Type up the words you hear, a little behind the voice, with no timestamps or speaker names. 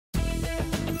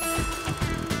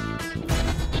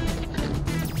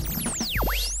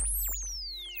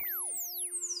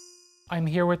I'm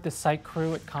here with the Psych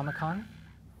crew at Comic-Con.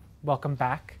 Welcome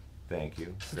back. Thank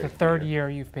you. This is the third year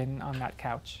you've been on that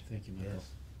couch. Thank you, Michael. Yes.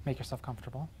 Make yourself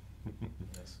comfortable.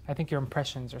 Yes. I think your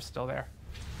impressions are still there.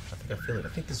 I think I feel it. I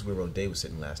think this is where Roday was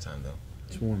sitting last time, though.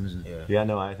 It's warm, isn't it? Yeah. Yeah,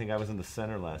 no, I think I was in the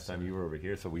center last time. You were over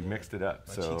here, so we mixed it up.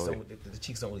 My So the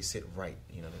cheeks don't really sit right,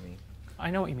 you know what I mean?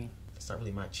 I know what you mean. It's not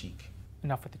really my cheek.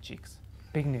 Enough with the cheeks.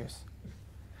 Big news.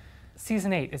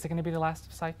 Season 8, is it going to be the last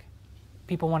of Psych?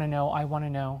 People want to know, I want to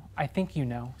know, I think you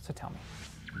know, so tell me.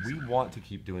 we want to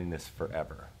keep doing this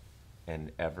forever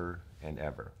and ever and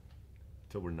ever.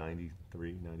 Till we're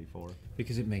 93, 94.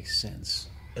 Because it makes sense.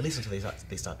 At least until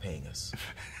they stop paying us.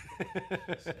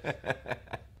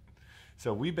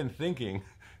 So we've been thinking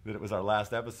that it was our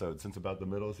last episode since about the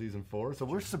middle of season 4. So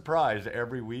we're surprised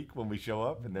every week when we show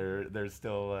up and they're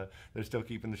still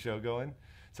keeping the show going.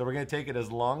 So we're going to take it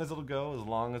as long as it'll go, as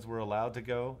long as we're allowed to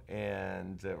go,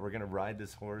 and we're going to ride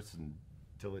this horse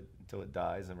until it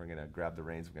dies, and we're going to grab the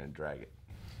reins. We're going to drag it.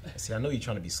 See, I know you're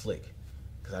trying to be slick,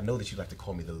 because I know that you like to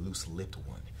call me the loose-lipped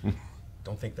one.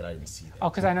 Don't think that I didn't see that.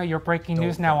 Oh, because I know you're breaking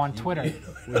news now on Twitter.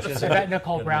 So that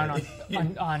Nicole Brown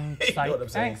on Psych.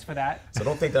 Thanks for that. So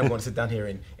don't think that I'm going to sit down here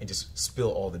and just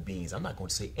spill all the beans. I'm not going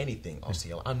to say anything,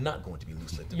 RCL. I'm not going to be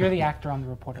loose-lipped. You're the actor, I'm the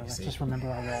reporter. Let's just remember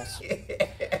our roles.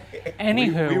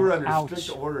 Anywho, we were under ouch.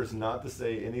 strict orders not to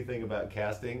say anything about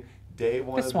casting. Day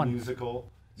one of the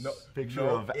musical. Picture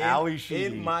of Ali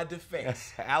Sheedy. In my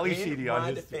defense, Ali Sheedy on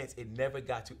his defense, it never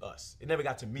got to us. It never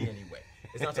got to me anyway.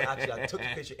 It's not until actually I took the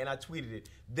picture and I tweeted it.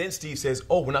 Then Steve says,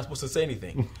 "Oh, we're not supposed to say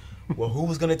anything." Well, who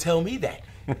was going to tell me that?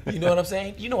 You know what I'm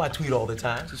saying? You know I tweet all the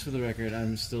time. Just for the record,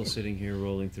 I'm still sitting here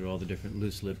rolling through all the different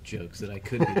loose-lipped jokes that I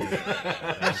could be doing.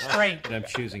 Restraint. But I'm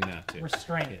choosing not to.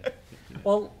 Restraint. Yeah.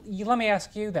 Well, let me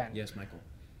ask you then. Yes, Michael.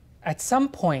 At some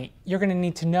point, you're going to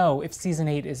need to know if season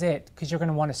 8 is it, because you're going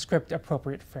to want a script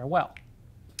appropriate farewell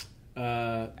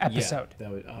episode. Yeah,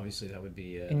 that would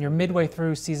be. And you're midway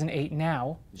through season 8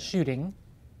 now, shooting,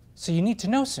 so you need to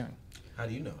know soon. How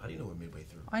do you know? How do you know we're midway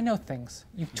through? I know things.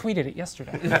 You tweeted it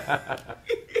yesterday.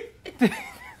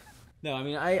 No, I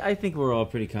mean, I think we're all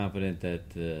pretty confident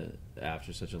that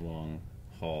after such a long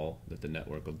haul, that the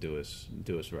network will do us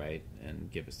right and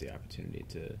give us the opportunity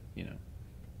to,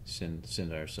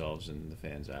 send ourselves and the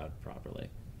fans out properly.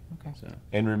 Okay. So.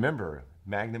 And remember,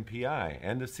 Magnum PI,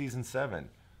 end of season 7.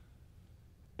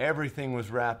 Everything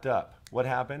was wrapped up. What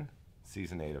happened?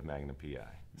 Season 8 of Magnum PI.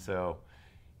 So,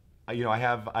 I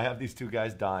have these two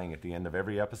guys dying at the end of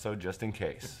every episode just in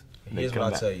case. Here's what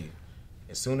I'll tell you.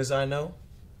 As soon as I know,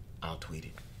 I'll tweet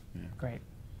it. Yeah. Great.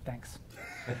 Thanks.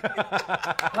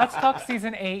 Let's talk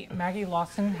season 8. Maggie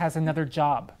Lawson has another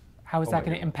job. How is that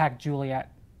going to impact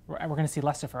Juliet? We're going to see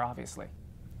less of her, obviously.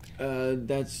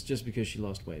 That's just because she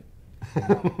lost weight.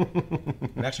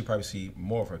 And actually probably see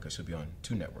more of her because she'll be on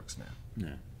 2 networks now.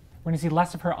 No. We're going to see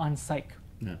less of her on Psych.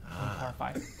 No. I'm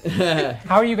horrified.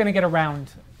 How are you going to get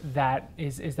around that?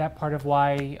 Is that part of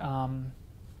why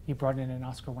you brought in an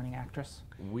Oscar-winning actress?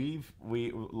 We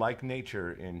like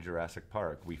nature in Jurassic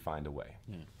Park. We find a way.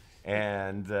 Yeah.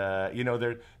 And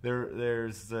there's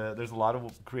a lot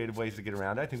of creative ways to get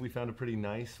around it. I think we found a pretty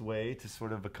nice way to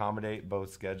sort of accommodate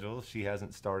both schedules. She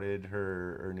hasn't started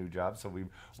her new job, so we've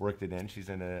worked it in. She's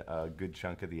in a good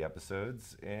chunk of the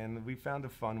episodes, and we found a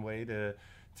fun way to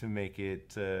make it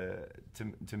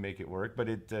to make it work. But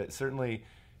it certainly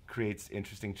creates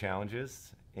interesting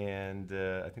challenges, and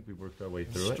I think we worked our way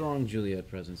through it. Strong Juliet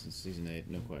presence in season 8,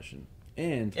 no question.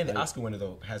 And the Oscar winner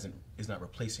though is not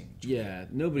replacing Juliet. Yeah,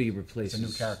 nobody replaces. It's a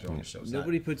new character on the show.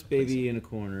 Nobody puts Baby in a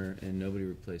corner, and nobody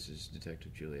replaces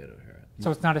Detective Juliet O'Hara.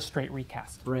 So it's not a straight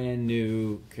recast. Brand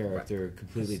new character,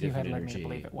 completely You had different led me energy. to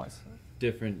believe it was.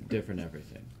 Different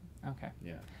everything. Okay.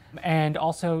 Yeah. And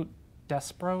also,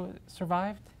 Despero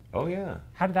survived? Oh yeah.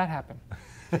 How did that happen?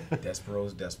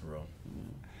 Despero's Despero.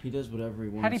 He does whatever he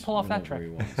wants. How do you pull off that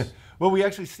whenever trick? he wants. Well, we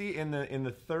actually see in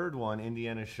the third one,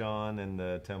 Indiana Sean and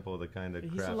the Temple of the kind of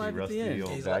He's crappy, alive at the rusty end.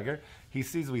 old dagger. We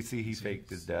see he faked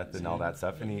his death and all that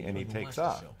stuff, and he takes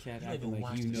off. Cat acting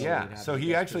like you know Yeah, what so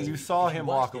happened. you saw him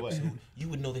walk away. You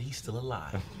would know that he's still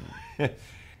alive.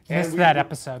 Missed that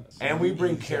episode. And we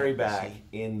bring Carrie back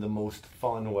in the most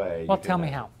fun way. Well, tell me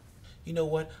how. You know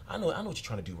what? I know what you're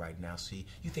trying to do right now, see?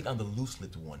 You think I'm the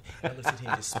loose-lipped one. And I'm going to sit here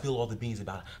and just spill all the beans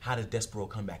about how does Despero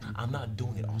come back. I'm not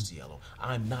doing it, RCLO.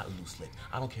 I'm not loose-lipped.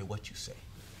 I don't care what you say.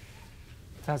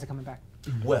 So how's it coming back?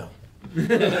 Well.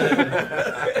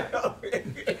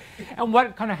 And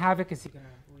what kind of havoc is he going to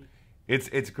wreak?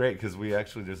 It's great because we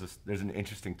actually there's an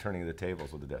interesting turning of the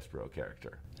tables with the Despero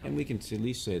character. And we can at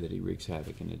least say that he wreaks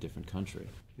havoc in a different country.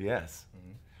 Yes.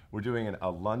 We're doing a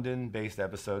London-based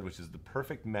episode, which is the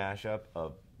perfect mashup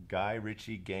of Guy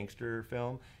Ritchie gangster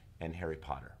film and Harry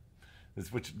Potter.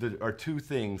 Which are two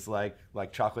things like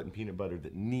chocolate and peanut butter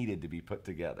that needed to be put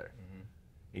together.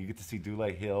 And you get to see Dule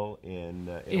Hill in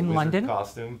a wizard London?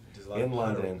 costume in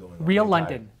London. Real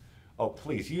London. Oh,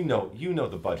 please, you know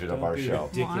the budget of our show.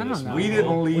 Well, I don't know. We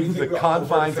didn't leave the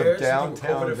confines of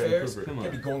downtown Vancouver. Come on.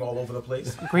 Can't be going all over the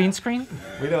place. Green screen?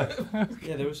 We don't.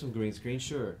 Yeah, there was some green screen,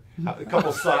 sure. A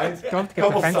couple signs, Don't get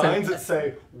couple defensive. signs that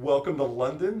say "Welcome to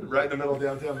London" right in the middle of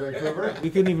downtown Vancouver.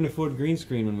 We couldn't even afford green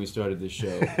screen when we started this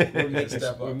show. Step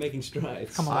up. We're making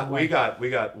strides. Come on. We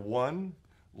got one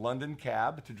London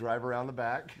cab to drive around the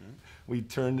back. We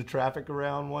turned the traffic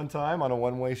around one time on a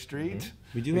one-way street.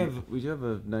 We do have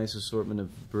a nice assortment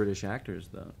of British actors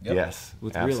though. Yep. Yes,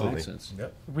 With absolutely. real accents.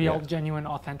 Yep. Real, Yeah. genuine,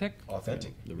 authentic.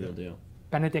 Authentic. The real deal.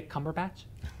 Benedict Cumberbatch,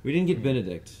 We didn't get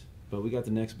Benedict, but we got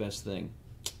the next best thing.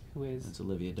 who is. That's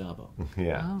Olivia Dabo.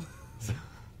 Yeah. Oh,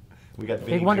 We got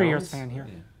Vinnie big Wonder Years Jones. fan here.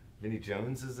 Yeah. Vinnie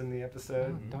Jones is in the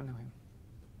episode. Oh, don't know him.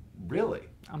 Really?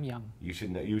 I'm young. You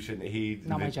should know. You should. He.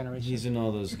 Not my generation. He's in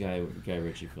all those Guy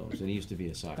Ritchie films, and he used to be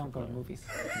a soccer Don't go to player. movies.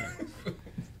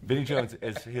 Vinnie Jones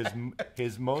is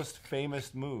his most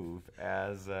famous move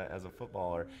as a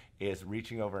footballer is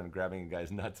reaching over and grabbing a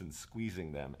guy's nuts and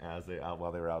squeezing them as they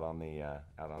while they were out on the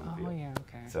Oh field. yeah,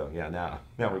 okay. So yeah, now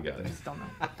we got it. Just don't know.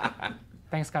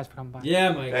 Thanks guys for coming by.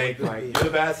 Yeah, Mike. Thank you, Mike. You're the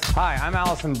best. Hi, I'm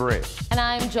Allison Brie, And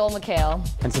I'm Joel McHale.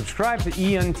 and subscribe to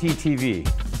ENT TV.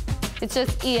 It's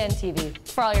just ENTV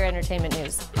for all your entertainment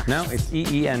news. No, it's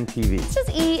EENTV. It's just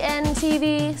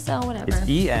ENTV, so whatever. It's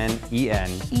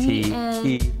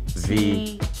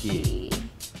ENENTEVE.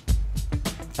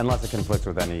 Unless it conflicts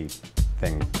with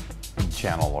anything,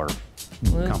 channel or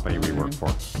company we work for.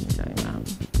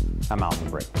 I'm Allison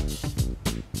Brie.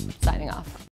 Signing off.